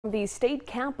The state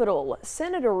capitol,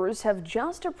 senators have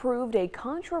just approved a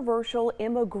controversial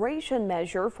immigration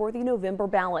measure for the November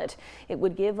ballot. It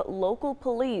would give local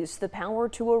police the power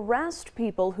to arrest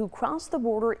people who cross the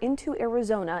border into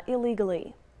Arizona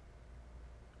illegally.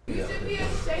 You should be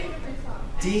ashamed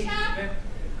of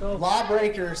yourself.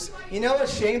 Lawbreakers. You know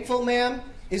what's shameful, ma'am,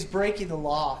 is breaking the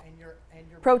law.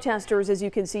 Protesters, as you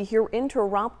can see here,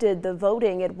 interrupted the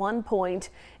voting at one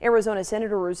point. Arizona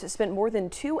senators spent more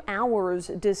than 2 hours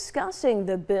discussing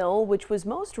the bill, which was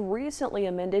most recently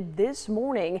amended this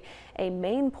morning. A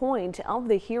main point of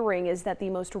the hearing is that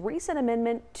the most recent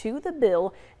amendment to the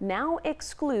bill now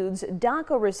excludes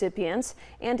DACA recipients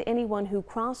and anyone who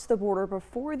crossed the border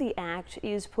before the act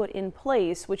is put in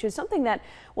place, which is something that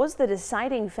was the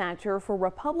deciding factor for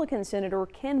Republican Senator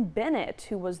Ken Bennett,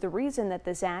 who was the reason that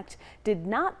this act did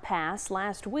not pass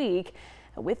last week.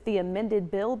 With the amended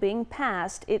bill being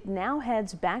passed, it now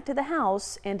heads back to the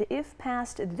House, and if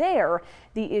passed there,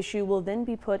 the issue will then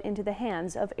be put into the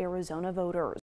hands of Arizona voters.